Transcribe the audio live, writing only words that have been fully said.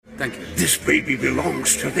Thank you. This baby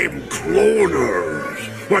belongs to them cloners.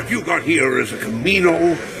 What you got here is a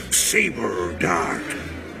Camino saber dart.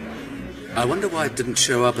 I wonder why it didn't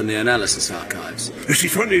show up in the analysis archives. You see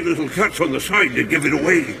funny little cuts on the side that give it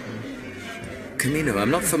away. Camino,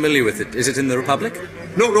 I'm not familiar with it. Is it in the Republic?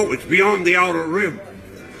 No, it's beyond the outer rim.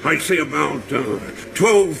 I'd say about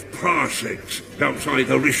 12 parsecs outside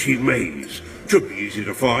the Rishi Maze. Should be easy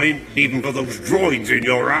to find, even for those droids in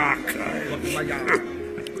your archives.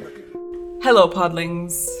 Hello,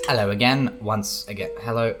 Podlings. Hello again, once again.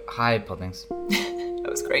 Hello, hi, Podlings. That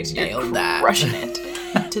was great. Nailed that. Crushing it.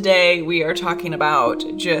 Today we are talking about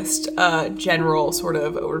just a general sort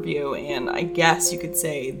of overview and I guess you could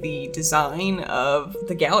say the design of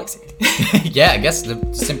the galaxy. Yeah, I guess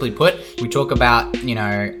simply put, we talk about, you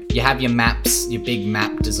have your maps, your big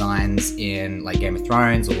map designs in like Game of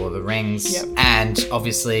Thrones or Lord of the Rings. Yep. And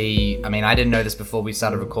obviously, I didn't know this before we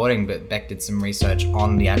started recording, but Beck did some research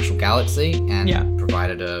on the actual galaxy and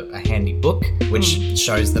provided a handy book which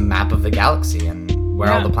shows the map of the galaxy and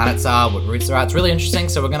where all the planets are, what routes are at. It's really interesting,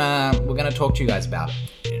 so we're gonna talk to you guys about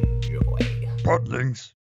it. Enjoy.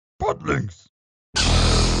 Podlings.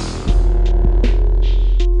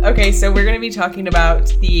 Okay, so we're going to be talking about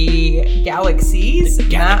the galaxies. The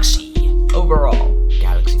galaxy. Map overall.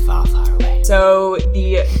 Galaxy far, far away. So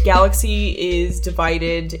the galaxy is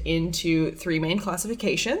divided into 3 main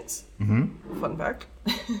classifications. Mm-hmm. Fun fact.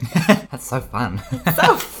 That's so fun.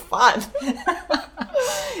 So fun.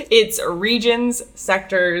 It's regions,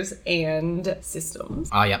 sectors, and systems.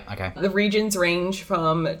 Oh, yeah, okay. The regions range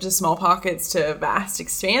from just small pockets to vast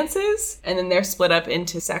expanses, and then they're split up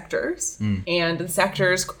into sectors. And the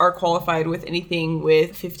sectors are qualified with anything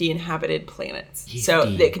with 50 inhabited planets. 50. So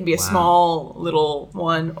it can be a small little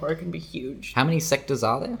one, or it can be huge. How many sectors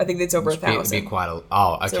are there? I think it's over 1,000. It'd be quite a...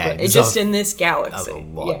 Oh, okay. It's just in this galaxy. A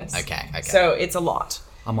lot. Yes. Okay. So it's a lot.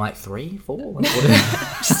 I'm like 3, 4?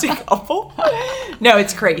 Just a couple? No,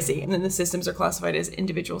 it's crazy. And then the systems are classified as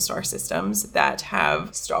individual star systems that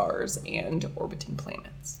have stars and orbiting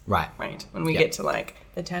planets. Right. When we get to like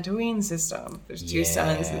the Tatooine system, there's 2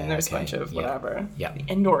 suns and then there's a bunch of whatever. Yeah. The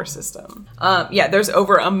Endor system. There's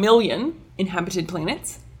over 1 million inhabited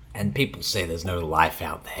planets. And people say there's no life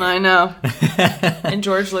out there. I know. And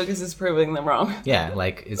George Lucas is proving them wrong. Yeah,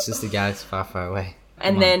 like it's just a galaxy far, far away.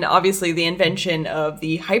 And then, obviously, the invention of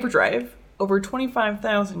the hyperdrive over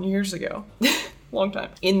 25,000 years ago. Long time.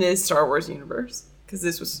 In the Star Wars universe. Because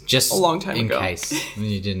this was just a long time ago. Just in case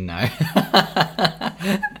you didn't know.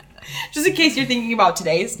 Just in case you're thinking about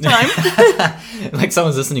today's time. Like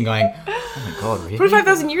someone's listening going, oh my god, really?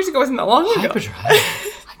 25,000 years ago wasn't that long ago. Hyperdrive?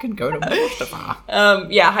 I can go to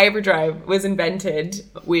Mustafar. Hyperdrive was invented,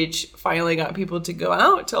 which finally got people to go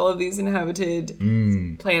out to all of these inhabited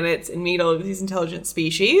planets and meet all of these intelligent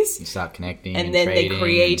species. You start connecting and then trading. They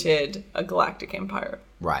created a galactic empire.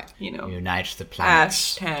 Right. Unite the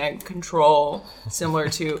planets. # control, similar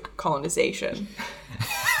to colonization,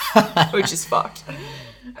 which is fucked.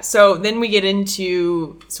 So then we get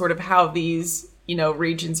into sort of how these,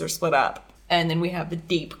 regions are split up. And then we have the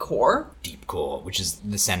deep core. Deep core, which is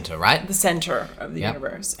the center, right? The center of the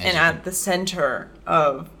universe. And at the center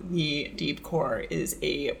of the deep core is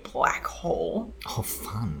a black hole. Oh,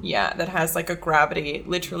 fun. Yeah, that has like a gravity. It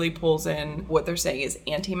literally pulls in what they're saying is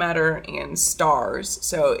antimatter and stars.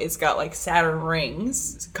 So it's got like Saturn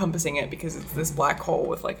rings encompassing it because it's this black hole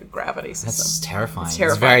with like a gravity system. That's terrifying. It's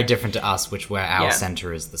terrifying. It's very different to us, where our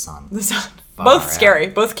center is the sun. The sun. Both scary.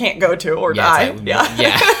 Both can't go to or die.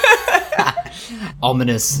 Yeah.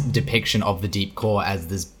 Ominous depiction of the deep core as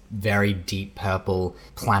this very deep purple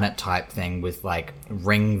planet type thing with like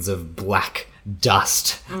rings of black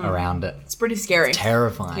dust around it. It's pretty scary. It's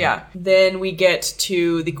terrifying. Yeah. Then we get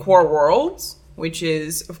to the core worlds, which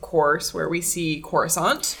is of course where we see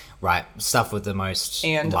Coruscant. Right. Stuff with the most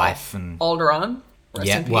and life and Alderaan.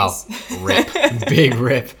 Rest in peace. Well, rip. Big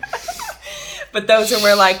rip. But those are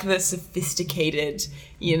where like the sophisticated,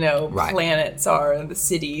 planets are, the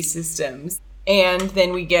city systems. And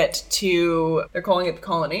then we get to, they're calling it the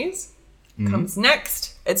colonies. Comes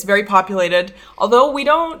next. It's very populated. Although we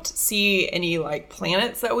don't see any like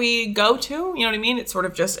planets that we go to, you know what I mean? It's sort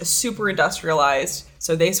of just a super industrialized.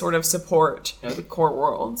 So they sort of support the core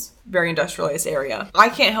worlds. Very industrialized area. I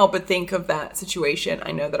can't help but think of that situation.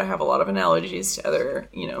 I know that I have a lot of analogies to other,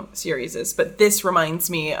 series, but this reminds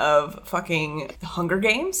me of fucking The Hunger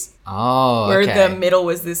Games. Oh, where okay. the middle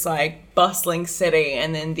was this like bustling city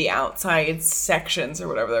and then the outside sections or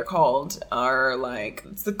whatever they're called are like,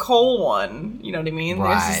 it's the coal one. You know what I mean?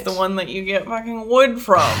 Right. This is the one that you get fucking wood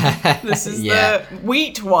from. This is the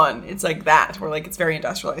wheat one. It's like that, where like it's very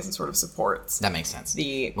industrialized and sort of supports. That makes sense.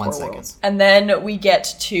 the 1 core second. worlds. And then we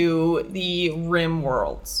get to the rim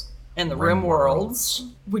worlds. And the rim worlds,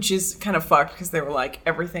 which is kind of fucked because they were like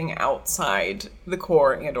everything outside the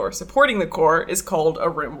core and or supporting the core is called a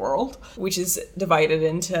rim world, which is divided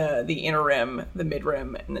into the inner rim, the mid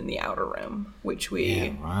rim, and then the outer rim, which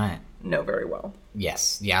we know very well.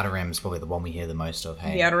 Yes, the outer rim is probably the one we hear the most of.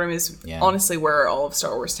 Hey, the outer rim is honestly where all of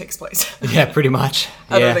Star Wars takes place. Yeah, pretty much.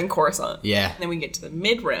 Other than Coruscant. Yeah. And then we get to the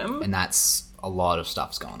mid rim. And that's a lot of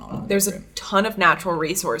stuff's going on. There's a ton of natural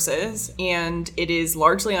resources, and it is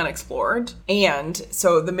largely unexplored. And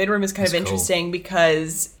so the mid-rim is kind of interesting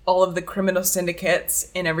because all of the criminal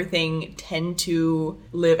syndicates and everything tend to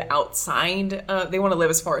live outside. They want to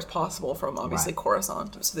live as far as possible from, obviously,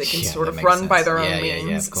 Coruscant, so they can sort of run by their own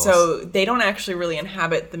means. So they don't actually really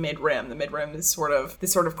inhabit the mid-rim. The mid-rim is sort of, the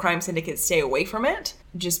sort of crime syndicates stay away from it.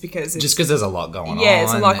 Just because there's a lot going on. Yeah,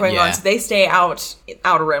 it's a lot going on. So they stay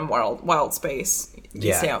outer rim, wild space.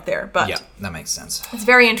 They stay out there. But that makes sense. It's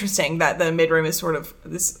very interesting that the mid rim is sort of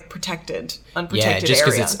this unprotected just area.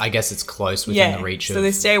 because I guess it's close within the reach of so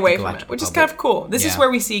they stay away from it, which is kind of cool. This is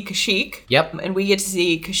where we see Kashyyyk. Yep. And we get to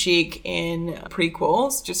see Kashyyyk in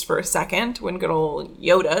prequels just for a second when good old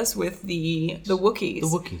Yoda's with the Wookiees. The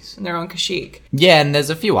Wookiees. And they're on Kashyyyk. Yeah, and there's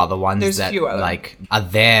a few other ones that like are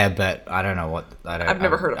there, but I don't know what I've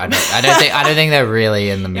never heard of them. I don't think they're really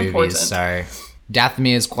in the movies. So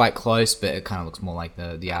Dathomir is quite close, but it kind of looks more like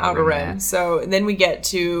the outer rim. So then we get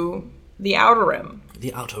to the outer rim.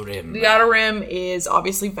 The outer rim. The outer rim is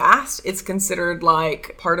obviously vast. It's considered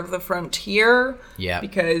like part of the frontier. Yeah.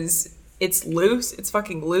 Because it's loose. It's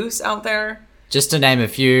fucking loose out there. Just to name a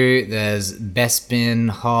few, there's Bespin,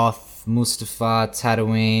 Hoth, Mustafar,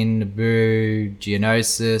 Tatooine, Naboo,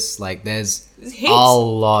 Geonosis. Like, there's a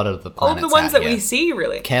lot of the planets. All the ones that we see,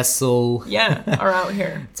 really. Kessel. Yeah, are out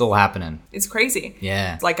here. It's all happening. It's crazy.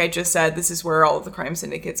 Yeah. Like I just said, this is where all of the crime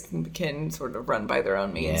syndicates can sort of run by their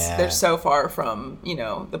own means. Yeah. They're so far from,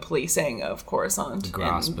 the policing of Coruscant. The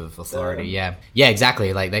grasp of authority, Yeah,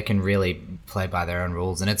 exactly. Like, they can really play by their own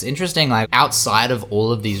rules. And it's interesting, like, outside of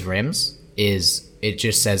all of these rims it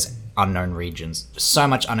just says unknown regions. So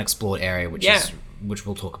much unexplored area, which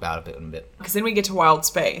we'll talk about in a bit. Because then we get to wild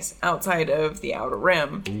space. Outside of the outer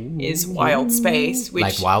rim is wild space. Which,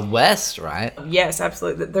 like Wild West, right? Yes,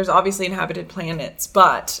 absolutely. There's obviously inhabited planets,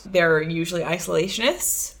 but they're usually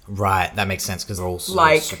isolationists. Right, that makes sense because they're all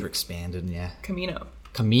super expanded,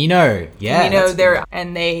 Camino,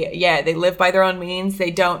 they live by their own means.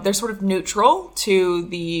 They're sort of neutral to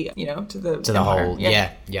the whole,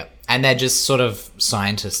 and they're just sort of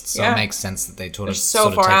scientists, so it makes sense that they so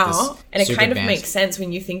sort far of out, and it kind of makes sense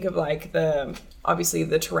when you think of like obviously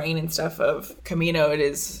the terrain and stuff of Camino. It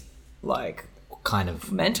is like kind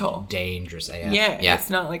of mental, dangerous AF. Yeah, it's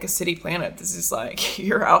not like a city planet. This is like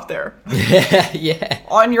you're out there,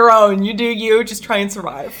 on your own. You do you, just try and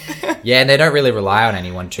survive. And they don't really rely on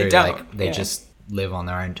anyone too. They just live on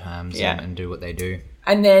their own terms and do what they do.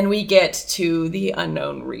 And then we get to the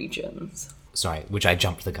unknown regions. Sorry, which I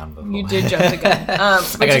jumped the gun before. You did jump the gun. I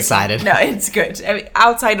got excited. No, it's good. I mean,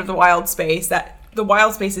 outside of the wild space, the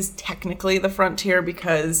wild space is technically the frontier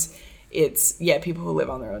because it's people who live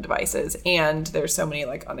on their own devices, and there's so many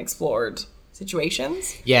like unexplored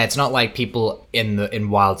situations. Yeah, it's not like people in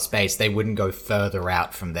wild space. They wouldn't go further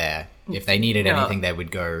out from there. If they needed anything, they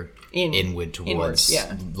would go inward towards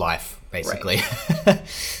life. Basically. Right.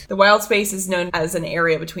 The wild space is known as an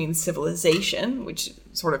area between civilization, which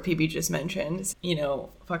sort of PB just mentioned,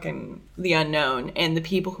 fucking the unknown, and the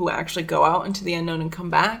people who actually go out into the unknown and come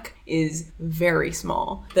back is very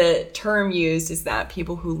small. The term used is that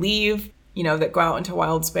people who leave, that go out into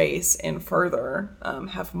wild space and further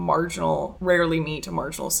have rarely meet a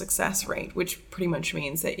marginal success rate, which pretty much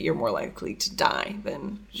means that you're more likely to die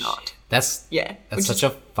than not. That's such a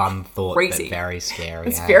fun thought, crazy. But very scary.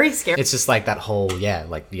 It's very scary. It's just like that whole,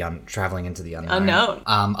 traveling into the unknown.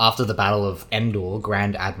 After the Battle of Endor,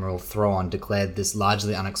 Grand Admiral Thrawn declared this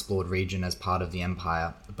largely unexplored region as part of the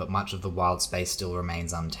Empire, but much of the wild space still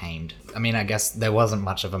remains untamed. I mean, I guess there wasn't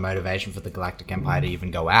much of a motivation for the Galactic Empire to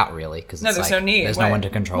even go out, really, because there's no need. There's no one to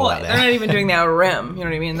control out there. They're not even doing the Outer Rim, you know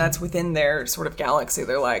what I mean? That's within their sort of galaxy.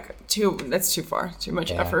 They're like, that's too far, too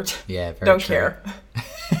much effort. Yeah, very Don't true. Care.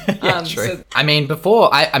 True.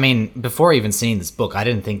 So, before even seeing this book, I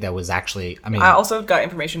didn't think there was actually. I also got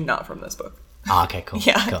information not from this book. Oh, okay, cool.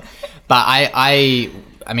 Yeah. Cool. But I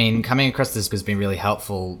coming across this has been really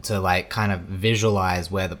helpful to like kind of visualize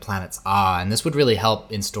where the planets are, and this would really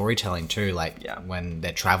help in storytelling too. Like when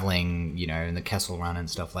they're traveling, in the Kessel Run and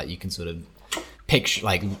stuff, like you can sort of picture,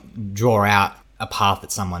 like draw out a path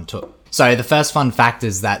that someone took. So the first fun fact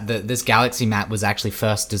is that this galaxy map was actually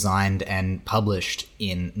first designed and published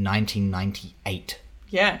in 1998.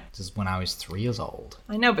 Yeah. This is when I was 3 years old.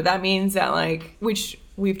 I know, but that means that, like, which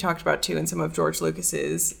we've talked about too in some of George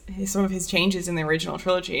Lucas's, some of his changes in the original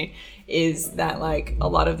trilogy, is that, like, a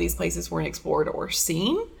lot of these places weren't explored or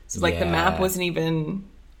seen. So, like, the map wasn't even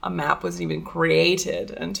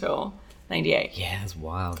created until 98. Yeah, that's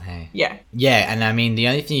wild, hey? Yeah. Yeah, and I mean, the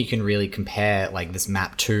only thing you can really compare, like, this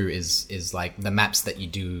map to is like, the maps that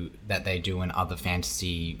they do in other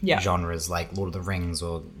fantasy genres, like Lord of the Rings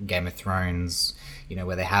or Game of Thrones, you know,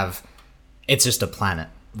 where they have, it's just a planet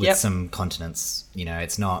with some continents, you know,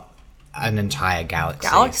 it's not an entire galaxy.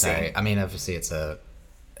 So, I mean, obviously it's a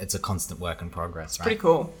constant work in progress, right? Pretty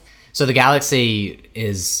cool. So the galaxy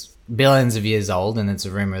is billions of years old, and it's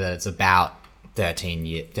a rumor that it's about 13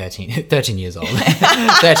 years old.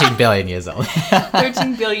 13 billion years old.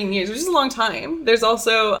 13 billion years, which is a long time. There's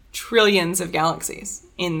also trillions of galaxies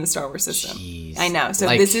in the Star Wars system. Jeez. I know. So,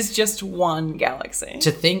 like, this is just one galaxy.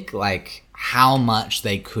 To think, like, how much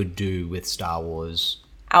they could do with Star Wars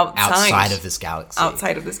outside of this galaxy.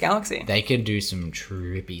 Outside of this galaxy. They could do some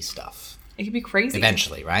trippy stuff. It could be crazy.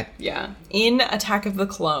 Eventually, right? Yeah. In Attack of the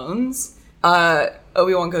Clones,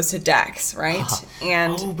 Obi-Wan goes to Dax, right?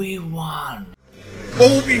 And Obi-Wan.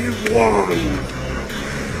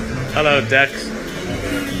 Hello, Dex.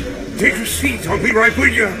 Take a seat, I'll be right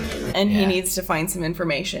with you. And he needs to find some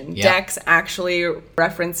information. Yep. Dex actually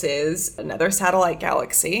references another satellite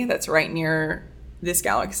galaxy that's right near this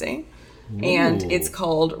galaxy. Ooh. And it's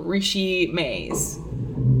called Rishi Maze.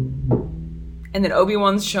 And then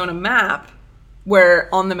Obi-Wan's shown a map where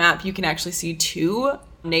on the map you can actually see two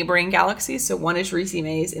neighboring galaxies. So one is Rishi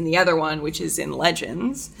Maze and the other one, which is in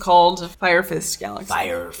Legends, called Fire Fist Galaxy.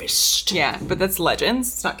 Fire Fist. Yeah, but that's Legends.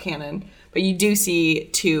 It's not canon. But you do see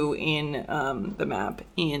two in the map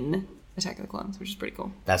in Attack of the Clones, which is pretty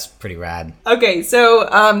cool. That's pretty rad. Okay, so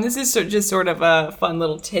this is just sort of a fun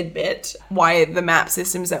little tidbit why the map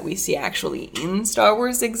systems that we see actually in Star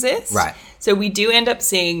Wars exist. Right. So we do end up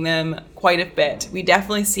seeing them quite a bit. We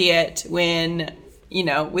definitely see it when, you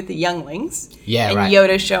know, with the younglings. Yeah, and right.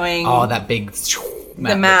 Yoda showing... Oh, that big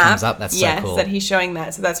map that comes up. That's so cool. Yes, that he's showing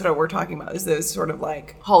that. So that's what we're talking about, is those sort of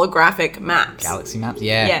like holographic maps. Galaxy maps?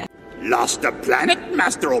 Yeah. Yeah. Lost a planet,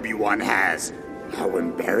 Master Obi-Wan has. How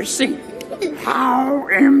embarrassing. How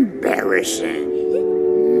embarrassing.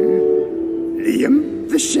 Liam,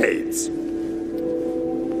 the Shades.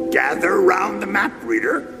 Gather round the map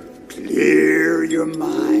reader, clear your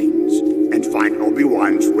minds, and find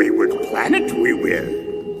Obi-Wan's wayward planet we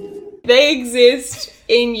will. They exist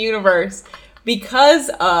in universe because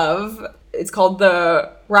of, it's called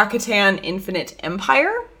the Rakatan Infinite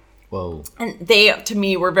Empire. Whoa. And they, to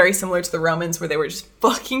me, were very similar to the Romans, where they were just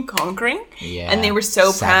fucking conquering. Yeah. And they were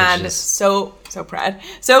so Savages. so proud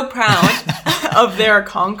of their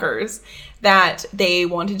conquers that they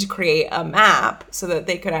wanted to create a map so that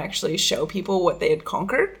they could actually show people what they had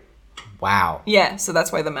conquered. Wow. Yeah, so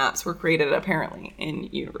that's why the maps were created, apparently, in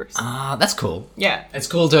universe. That's cool. Yeah. It's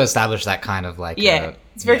cool to establish that kind of, like... Yeah.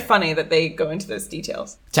 It's very funny that they go into those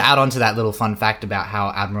details. To add on to that little fun fact about how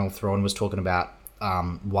Admiral Thrawn was talking about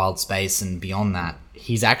wild space and beyond that,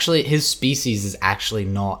 his species is actually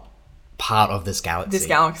not part of this galaxy. This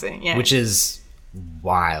galaxy, yeah. Which is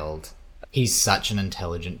wild. He's such an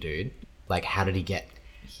intelligent dude. Like, how did he get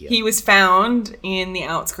here? He was found in the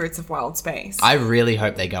outskirts of wild space. I really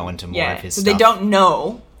hope they go into more of his stuff. So they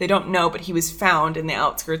don't know, but he was found in the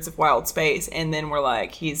outskirts of wild space, and then we're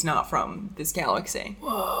like, he's not from this galaxy.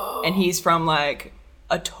 Whoa. And he's from, like,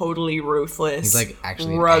 a totally ruthless, he's like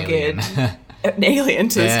actually rugged an alien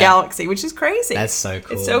to this galaxy, which is crazy. That's so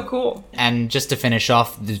cool. It's so cool. And just to finish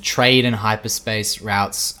off, the trade and hyperspace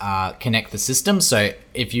routes connect the system. So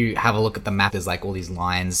if you have a look at the map, there's like all these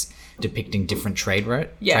lines depicting different trade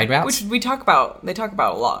routes. Which they talk about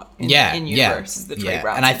a lot in universe, is the trade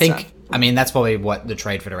routes. And I think, I mean, that's probably what the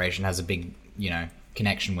Trade Federation has a big,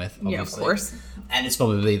 connection with, obviously. Yeah, of course. And it's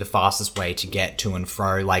probably the fastest way to get to and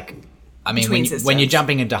fro. Like, I mean, Between when you're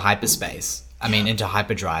jumping into hyperspace, into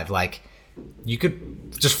hyperdrive, like, you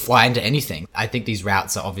could just fly into anything. I think these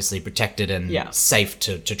routes are obviously protected and safe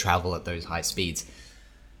to travel at those high speeds.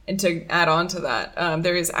 And to add on to that,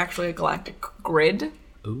 there is actually a galactic grid.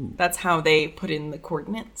 Ooh. That's how they put in the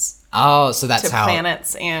coordinates. Oh, so that's how...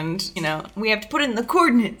 planets, and, we have to put in the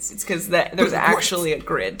coordinates. It's because there's actually a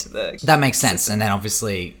grid to the... That makes sense. And then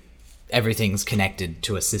obviously everything's connected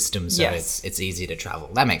to a system, so it's easy to travel.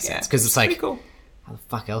 That makes sense. Because it's like... pretty cool. How the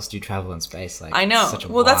fuck else do you travel in space? Like, I know. Such a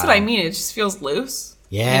well, that's what I mean. It just feels loose.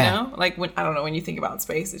 Yeah. Like, when you think about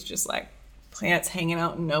space, it's just like planets hanging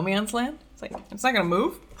out in no man's land. It's like, it's not gonna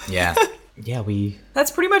move. Yeah.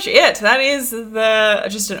 That's pretty much it. That is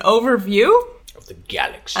just an overview of the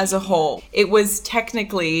galaxy as a whole. It was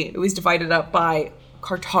divided up by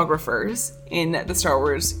cartographers in the Star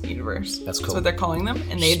Wars universe. That's cool. That's what they're calling them,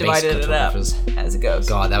 and they Space divided it up as it goes.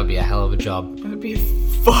 God, that would be a hell of a job. That would be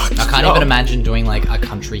fucked. I can't even imagine doing like a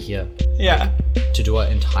country here. Yeah. To do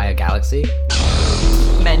an entire galaxy.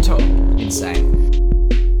 Mental. Insane.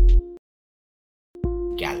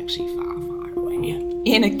 Galaxy far, far away.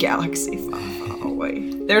 In a galaxy far, far away.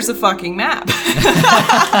 There's a fucking map.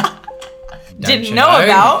 Didn't know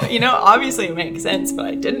about, obviously it makes sense, but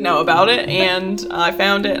I didn't know about it, and I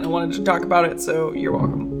found it and I wanted to talk about it, so you're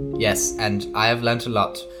welcome. Yes, and I have learnt a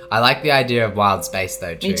lot. I like the idea of wild space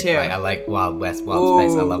though too. Me too. Like, I like Wild West, wild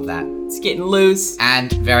space. I love that. It's getting loose.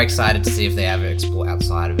 And very excited to see if they ever explore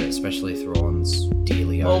outside of it, especially Thrawn's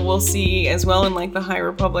dealio. Well, we'll see as well in like the High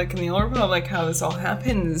Republic and the Old Republic how this all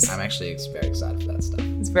happens. I'm actually very excited for that stuff.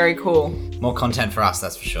 It's very cool. More content for us,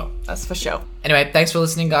 that's for sure. That's for sure. Anyway, thanks for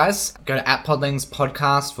listening, guys. Go to @Podlings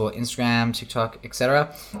Podcast for Instagram, TikTok,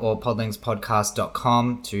 etc. or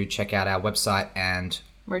podlingspodcast.com to check out our website and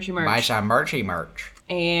merch. Buy some merch.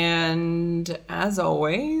 And as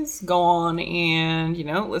always, go on and,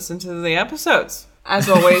 listen to the episodes. As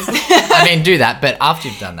always. I mean, do that, but after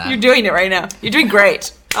you've done that. You're doing it right now. You're doing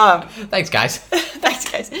great. Thanks, guys.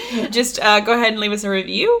 Thanks, guys. Just go ahead and leave us a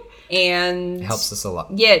review. And it helps us a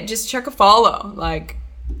lot. Yeah, just check a follow, like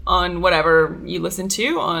on whatever you listen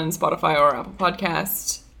to on Spotify or Apple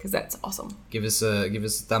Podcasts. Because that's awesome. Give us a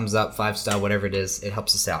thumbs up, 5-star, whatever it is. It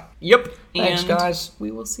helps us out. Yep. Thanks, guys. We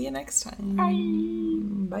will see you next time.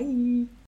 Bye. Bye.